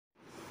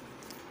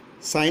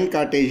Sign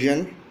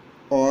Cartesian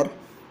और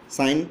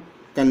sign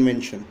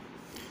convention.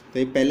 तो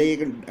ये पहले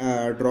एक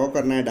ड्रॉ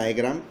करना है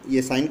डायग्राम।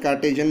 ये साइन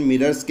कार्टेशियन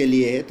मिरर्स के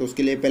लिए है, तो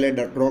उसके लिए पहले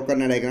ड्रॉ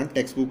करना है डायग्राम।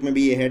 टेक्स्ट बुक में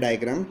भी ये है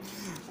डायग्राम।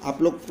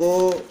 आप लोग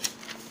को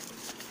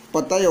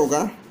पता ही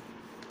होगा,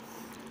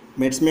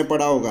 मैथ्स में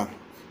पढ़ा होगा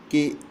कि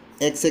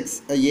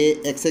ये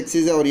एक्स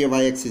एक्सिस है और ये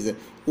वाई एक्सिस है।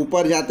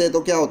 ऊपर जाते हैं तो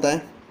क्या होता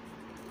है,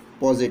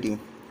 पॉजिटिव।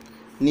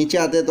 नीचे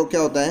आते हैं तो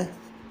क्या होता है,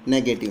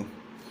 नेगेटिव।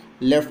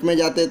 लेफ़्ट में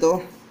जाते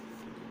तो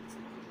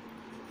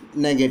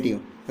नेगेटिव,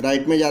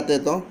 राइट में जाते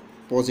तो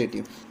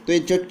पॉजिटिव। तो ये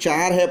जो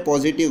चार है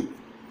पॉजिटिव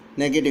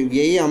नेगेटिव,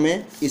 यही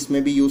हमें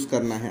इसमें भी यूज़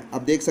करना है।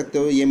 आप देख सकते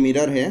हो ये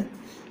मिरर है,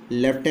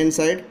 left hand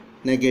side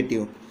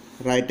negative,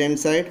 right hand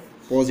side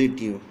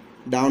positive,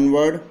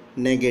 downward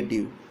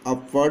negative,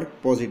 upward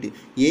positive,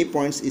 यही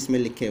पॉइंट्स इसमें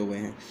लिखे हुए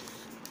हैं।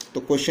 तो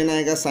क्वेश्चन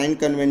आएगा साइन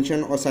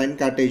कन्वेंशन और साइन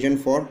कार्टेशियन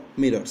फॉर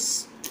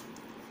मिरर्स।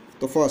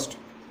 तो first,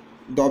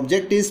 the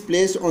object is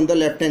placed on the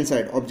left hand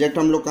side. Object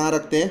हम लोग कहाँ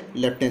रखते हैं,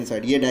 लेफ्ट हैंड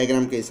साइड, ये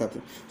डायग्राम के हिसाब से।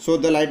 So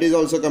the light is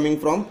also coming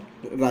from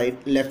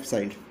right left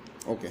side.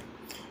 Okay,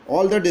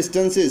 all the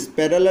distances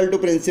parallel to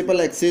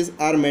principal axis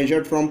are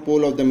measured from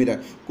pole of the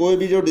mirror. कोई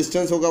भी जो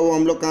डिस्टेंस होगा वो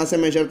हम लोग कहाँ से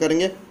मेजर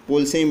करेंगे,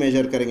 पोल से ही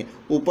मेजर करेंगे।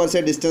 ऊपर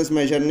से डिस्टेंस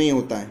मेजर नहीं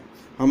होता है,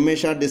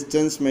 हमेशा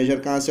डिस्टेंस मेजर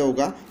कहाँ से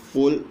होगा,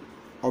 पोल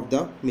of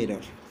the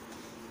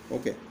mirror.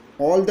 Okay,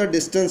 all the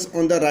distance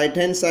on the right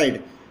hand side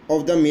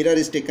of the mirror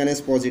is taken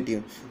as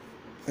positive.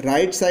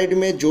 Right side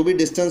में जो भी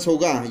डिस्टेंस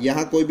होगा,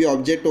 यहाँ कोई भी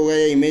ऑब्जेक्ट होगा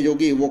या इमेज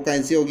होगी, वो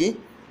कैसी होगी,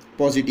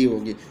 पॉजिटिव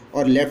होगी।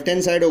 और लेफ्ट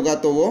हैंड साइड होगा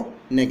तो वो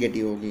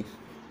नेगेटिव होगी।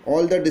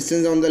 All the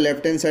distance on the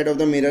left hand side of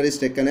the mirror is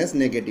taken as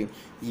negative.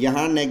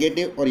 यहाँ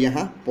नेगेटिव और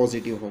यहाँ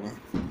पॉजिटिव होगा।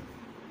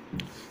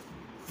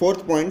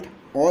 Fourth point,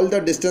 all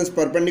the distance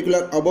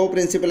perpendicular above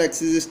principal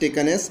axis is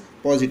taken as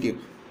positive.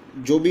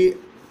 जो भी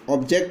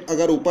object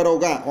अगर ऊपर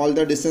होगा, all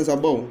the distance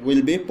above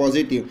will be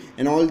positive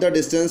and all the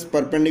distance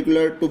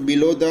perpendicular to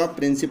below the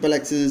principal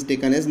axis is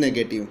taken as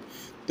negative.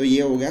 तो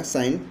ये हो गया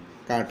sign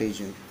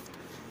Cartesian.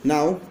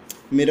 Now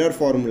mirror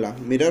formula.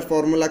 Mirror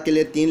formula के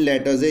लिए 3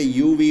 लेटर्स है,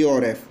 यू, वी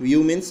और F.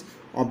 You means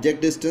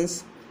object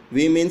distance,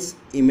 we means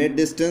image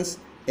distance,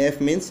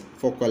 F means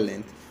focal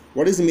length.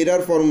 What is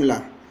mirror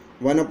formula?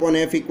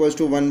 1/f equals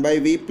to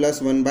 1/v plus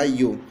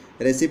 1/u.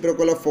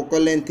 Reciprocal of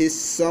focal length is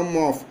sum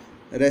of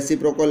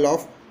reciprocal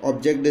of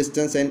object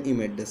distance and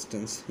image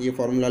distance. ये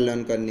formula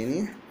learn करनी नहीं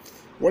है।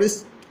 What is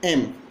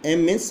m?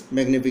 m means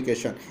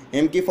magnification.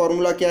 m की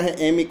formula क्या है?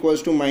 m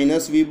equals to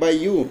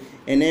 -v/u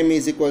and m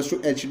is equals to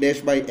h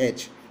dash by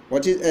h.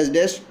 What is h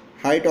dash?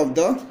 Height of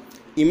the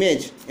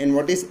image. And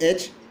what is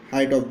h?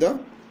 Height of the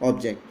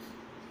object.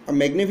 अब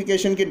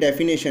magnification की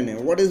definition है।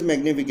 What is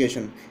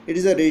magnification? It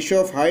is a ratio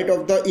of height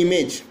of the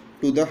image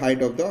to the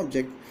height of the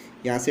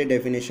object. यहाँ से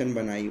definition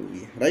बनाई हुई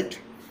है, right.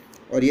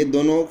 और ये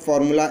दोनों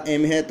फार्मूला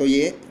m है, तो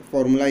ये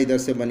फार्मूला इधर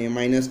से बनी है,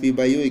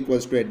 -v/u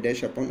equals to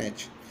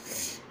h/h।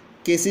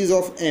 Cases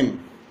of m,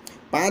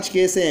 5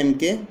 case है m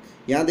के।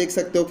 यहाँ देख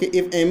सकते हो कि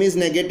इफ़ m इज़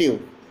नेगेटिव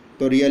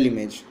तो real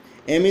image,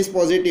 m is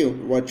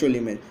positive virtual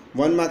image.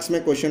 1 marks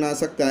में क्वेश्चन आ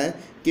सकता है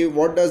कि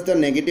what does the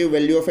negative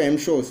value of m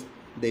shows?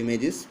 The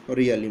image is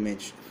real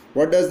image.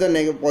 What does the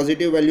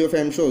positive value of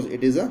m shows?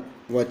 It is a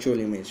virtual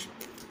image.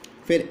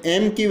 फिर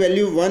m की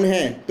value 1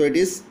 है तो it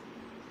is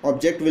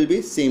object will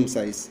be same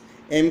size.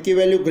 m की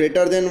value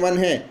greater than 1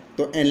 है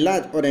तो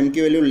enlarge, और m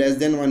की value less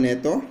than 1 है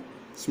तो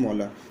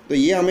स्मॉलर। तो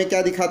ये हमें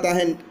क्या दिखाता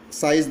है?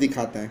 साइज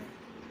दिखाता है।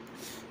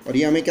 और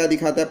ये हमें क्या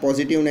दिखाता है?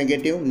 पॉजिटिव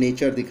नेगेटिव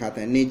नेचर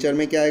दिखाता है। नेचर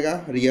में क्या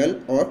आएगा? रियल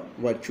और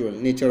virtual,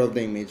 nature of the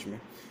image में।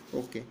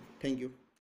 Okay, thank you.